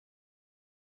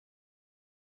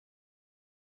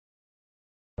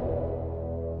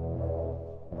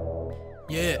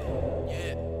Yeah.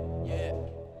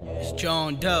 It's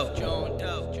John Doe.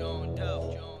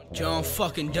 John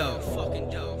fucking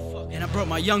Doe. And I brought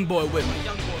my young boy with me.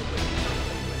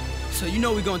 So you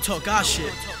know we gonna talk our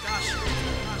shit.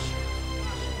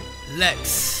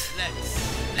 Lex.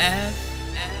 F.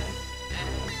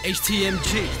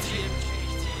 HTMG.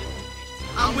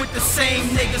 I'm with the same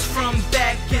niggas from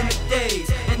back in the days,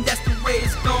 and that's the way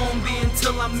it's gon' be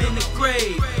until I'm in the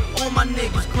grave. All my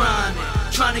niggas grinding,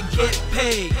 trying to get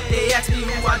paid. They ask me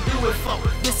who I do it for.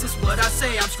 This is what I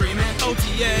say. I'm screaming OTH.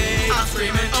 I'm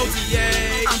screaming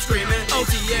OTH. I'm screaming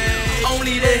OTH.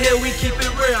 Only the hill, we keep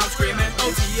it real. I'm screaming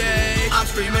OTH. I'm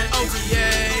screaming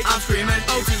OTH. I'm screaming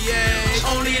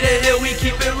OTH. Only the hill, we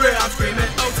keep it real. I'm screaming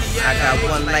OTH. I got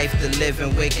one life to live,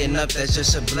 and waking up, that's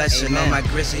just a blessing. On my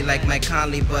grizzly like Mike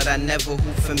Conley, but I never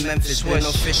hoop for Memphis. Been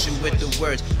official with the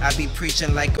words, I be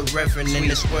preaching like a reverend. In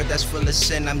this world that's full of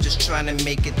sin, I'm just trying to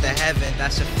make it to heaven.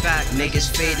 That's a fact.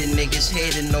 Niggas fading, niggas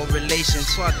hating, no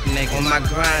relations. Fuck niggas. On my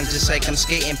grind, just like I'm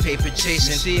skating, paper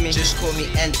chasing. See me? Just call me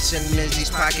N. Simmons, these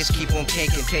pockets keep on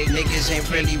caking. Niggas ain't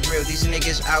really real, these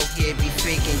niggas out here be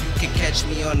faking. You can catch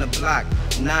me on the block,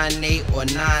 9-8 or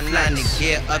 9-9 to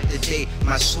get up to date.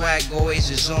 My swag always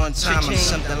is on time. I'm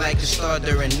something like a star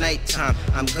during nighttime.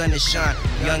 I'm gonna shine.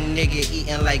 Young nigga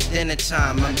eating like dinner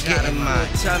time. I'm getting mine.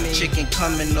 Chicken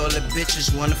coming, all the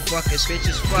bitches wanna fuck us.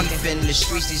 Bitches fucking in the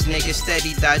streets, these niggas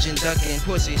steady dodging, ducking.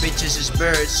 Pussies, bitches is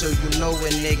birds, so you know a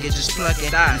nigga just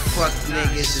plucking. Fuck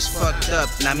niggas is fucked up,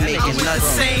 not making nothing. I'm with the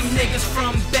same niggas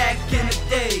from back in the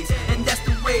days, and that's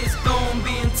the way it's gon'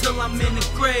 be until I'm in the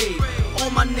grave. All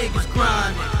my niggas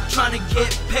grinding, trying to get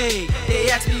paid.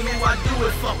 They ask me who I do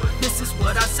it for. This is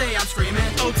what I say. I'm screaming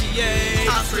OTH.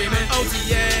 I'm screaming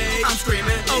OTH. I'm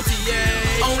screaming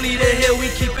OTH. Only the hill, we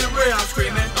keep it real. I'm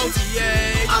screaming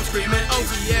OTH. I'm screaming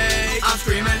OTH. I'm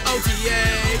screaming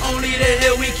OTH. Only the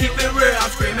hill, we keep it real. I'm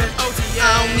screaming OTH.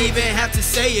 I don't even have to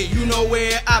say it, you know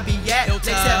where I be at. Next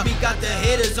time we got the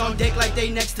hitters on deck like they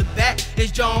next to bat.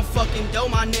 It's John fucking Doe,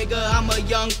 my nigga. I'm a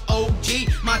young OG.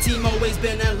 My team always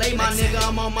been LA, my nigga.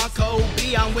 I'm on my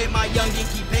Kobe. I'm with my young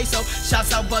Yankee Peso.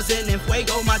 Shots out buzzing in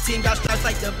fuego. My team got stripes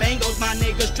like the Bengals. My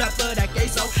niggas trapped for that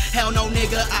queso. Hell no,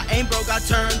 nigga, I ain't broke. I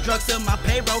turn drugs to my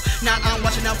payroll. Now I'm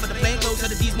watching out for the plain clothes. So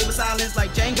the D's moving silence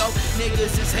like Django.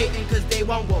 Niggas is hating cause they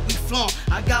want what we flaunt.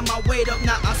 I got my weight up,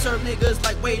 now I serve niggas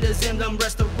like waiters in them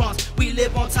restaurants. We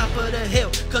live on top of the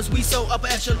hill cause we so upper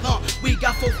echelon. We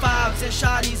got 4-5s and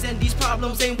shotties, and these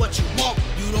problems ain't what you want.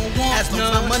 You don't want as long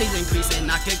as my money's increasing.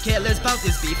 I could care less about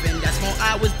this beefing. That's more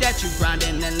hours that you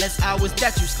grinding and less hours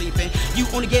that you sleeping. You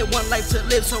only get one life to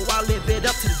live, so I live it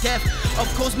up to the death.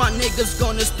 Of course my niggas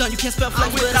gonna stun. You can't spell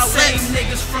flex without same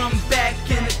niggas from back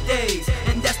in the days,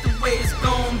 and that's the way it's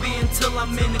gon' be until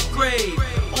I'm in the grave.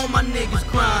 All my niggas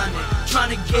grinding, trying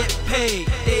to get paid.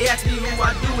 They ask me who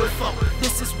I do it for.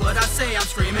 This is what I say. I'm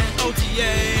screaming OTH.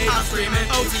 I'm screaming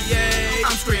OTH.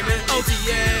 I'm screaming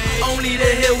OTH. Only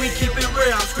the hill, we keep it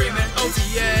real. I'm screaming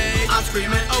OTH. I'm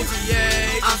screaming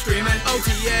OTH. I'm screaming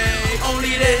OTH.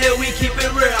 Only the hill, we keep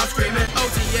it real. I'm screaming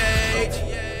OTH.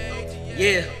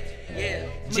 Yeah.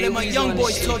 Let my young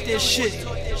boys talk their shit.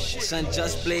 Son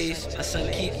Just Blaze, my son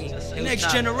Kiki.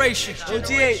 Next generation.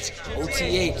 OTH.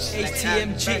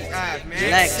 HTMG.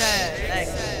 Lex.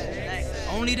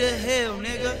 Only the hill,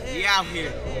 nigga. We out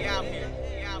here.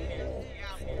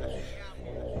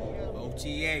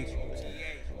 OTH.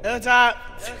 Hilltop.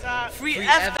 Free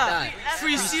F-Dot.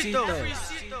 Free Cito.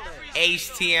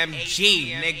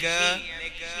 HTMG, nigga.